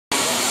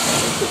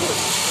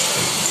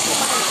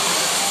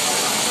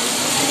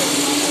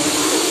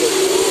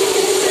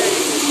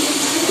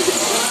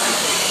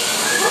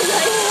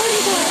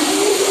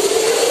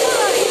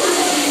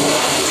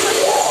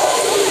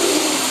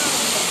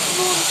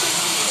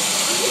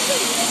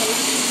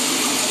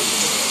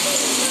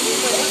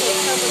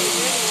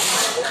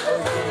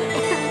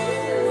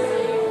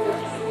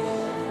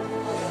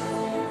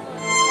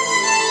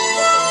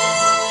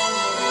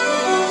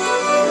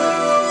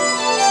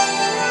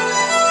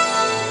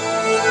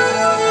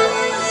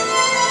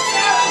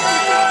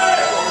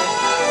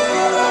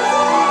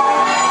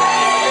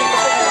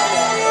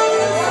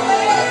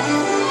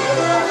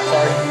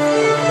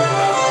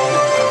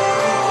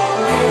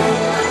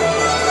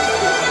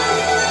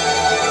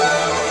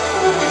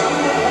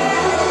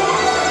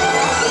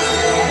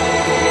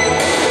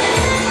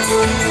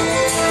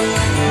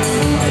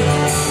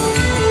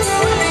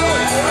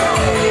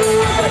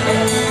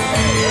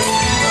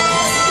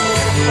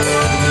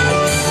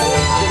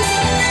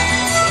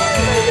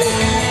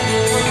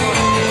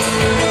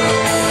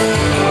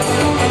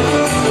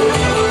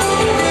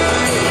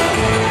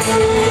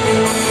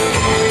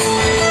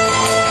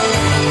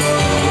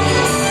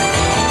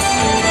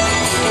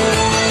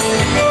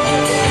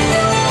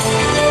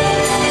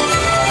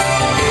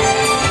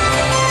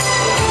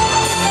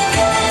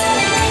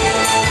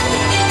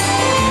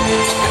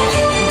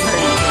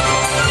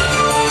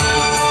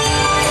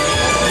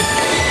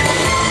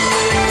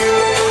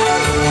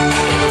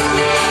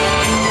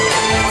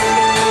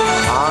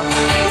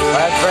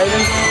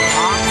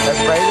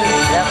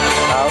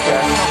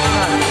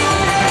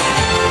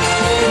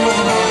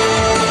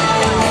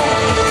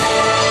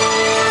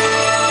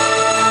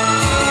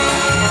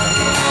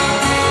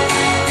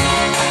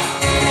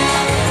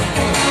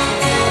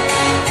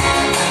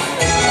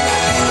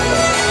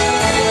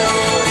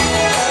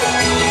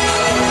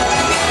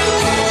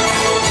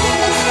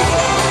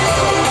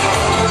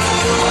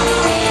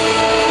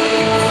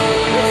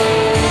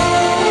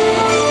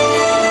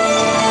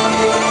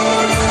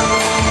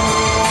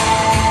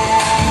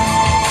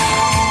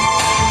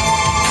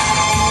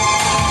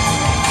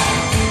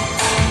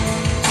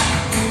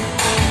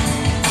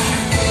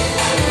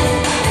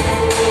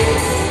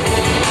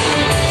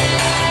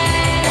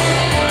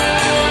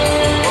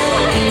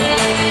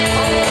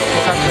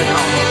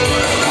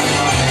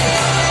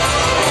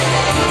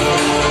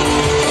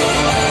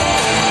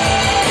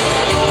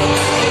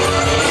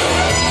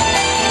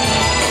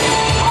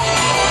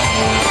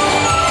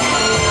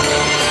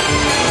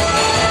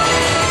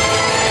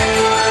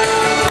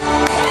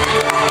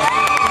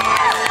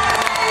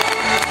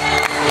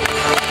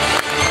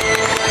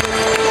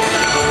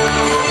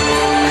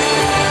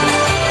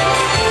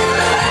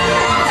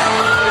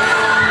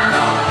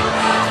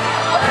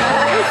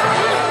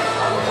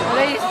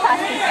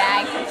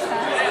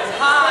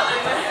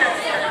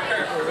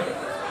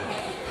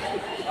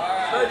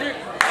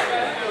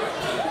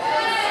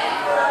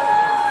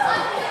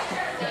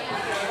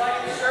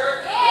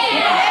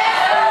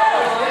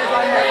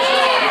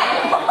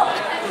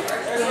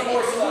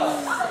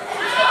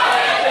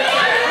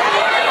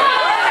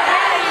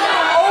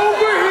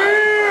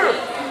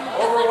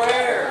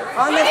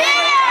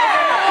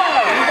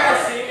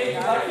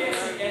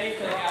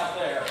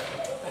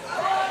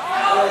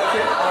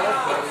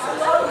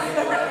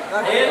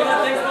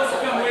Anything supposed to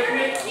come with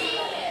me?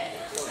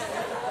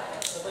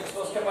 Something's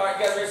supposed to come out.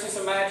 You guys ready to see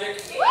some magic?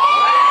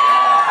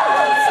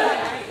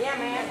 Yeah,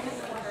 man.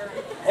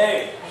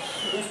 Hey,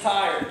 who's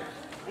tired?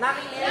 Not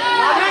me. Is this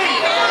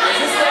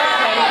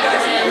that? You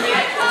guys hear me?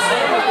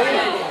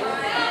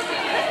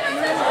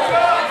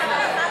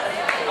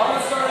 I'm going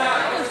to start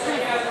out with you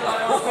guys with my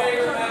own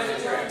favorite magic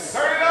tricks.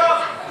 Turn it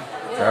up!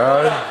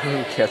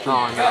 Ketchup.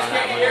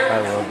 I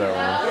love that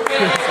one.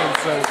 This one's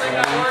so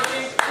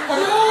funny.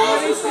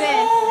 What is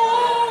this?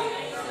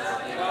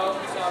 No,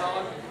 it's not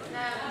on.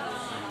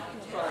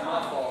 It's probably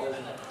my fault, isn't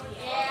it?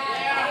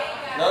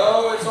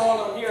 No, it's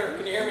on here.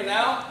 Can you hear me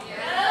now?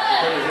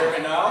 Can you hear me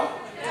now?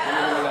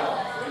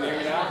 Can you hear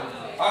me now?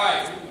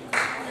 Alright.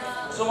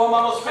 So one of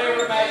my most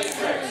favorite magic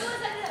tricks.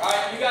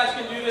 Alright, you guys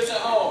can do this at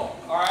home.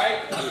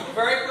 Alright? The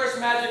very first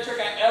magic trick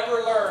I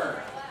ever learned.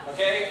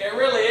 Okay? It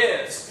really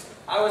is.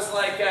 I was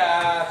like,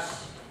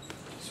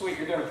 sweet,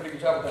 you're doing a pretty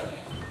good job with that.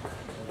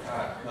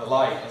 The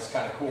light, that's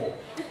kind of cool.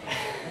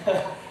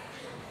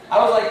 I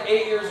was like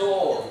 8 years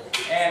old,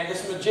 and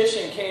this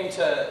magician came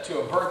to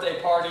a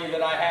birthday party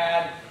that I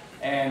had,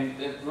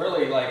 and it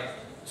really like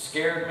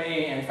scared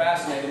me and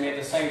fascinated me at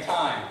the same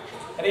time.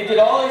 And he did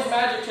all these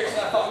magic tricks,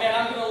 and I thought, man,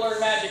 I'm going to learn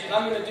magic, and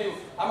I'm going to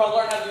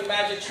learn how to do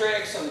magic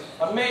tricks and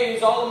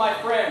amaze all of my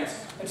friends.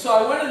 And so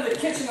I went into the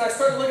kitchen and I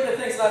started looking at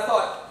things, and I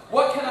thought,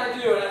 what can I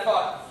do? And I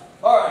thought,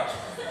 all right,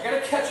 I got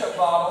a ketchup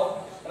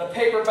bottle and a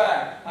paper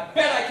bag. I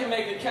bet I can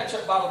make the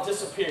ketchup bottle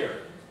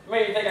disappear.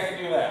 Maybe you think I can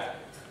do that?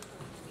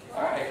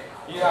 All right.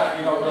 Yeah,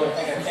 you don't really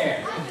think I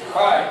can.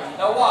 All right.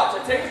 Now watch.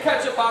 I take the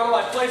ketchup bottle.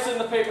 I place it in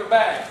the paper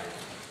bag.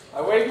 I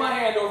wave my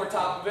hand over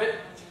top of it.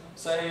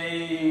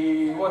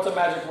 Say, what's a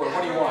magic word?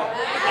 What do you want?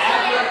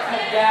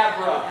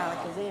 Abracadabra.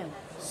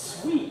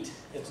 Sweet.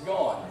 It's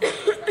gone.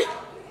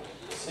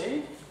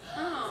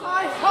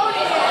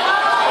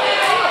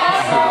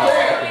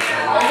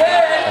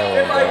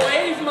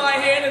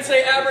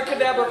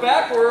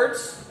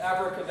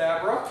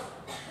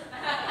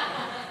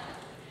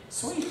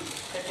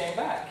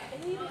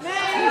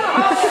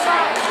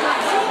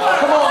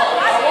 Come on.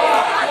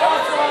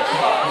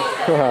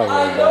 Watch.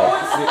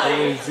 I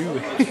know it's do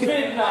it. It's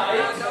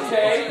midnight,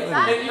 okay?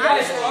 And you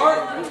guys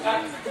aren't,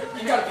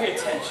 you gotta pay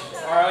attention,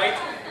 alright?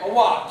 Well,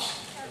 watch.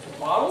 The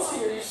bottle's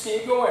here, you see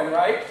it go in,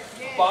 right?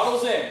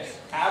 Bottle's in.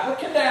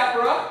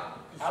 Abracadabra.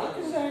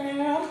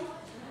 Alakazam.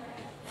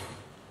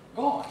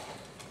 Gone.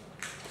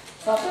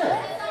 It's not there.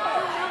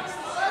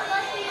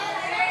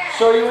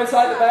 Show you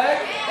inside the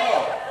bag?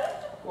 Oh.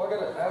 Well, I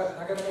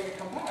gotta make it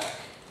come back.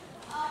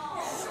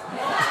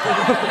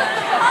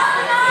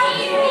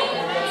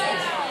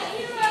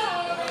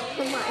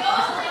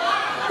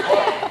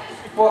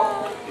 Well,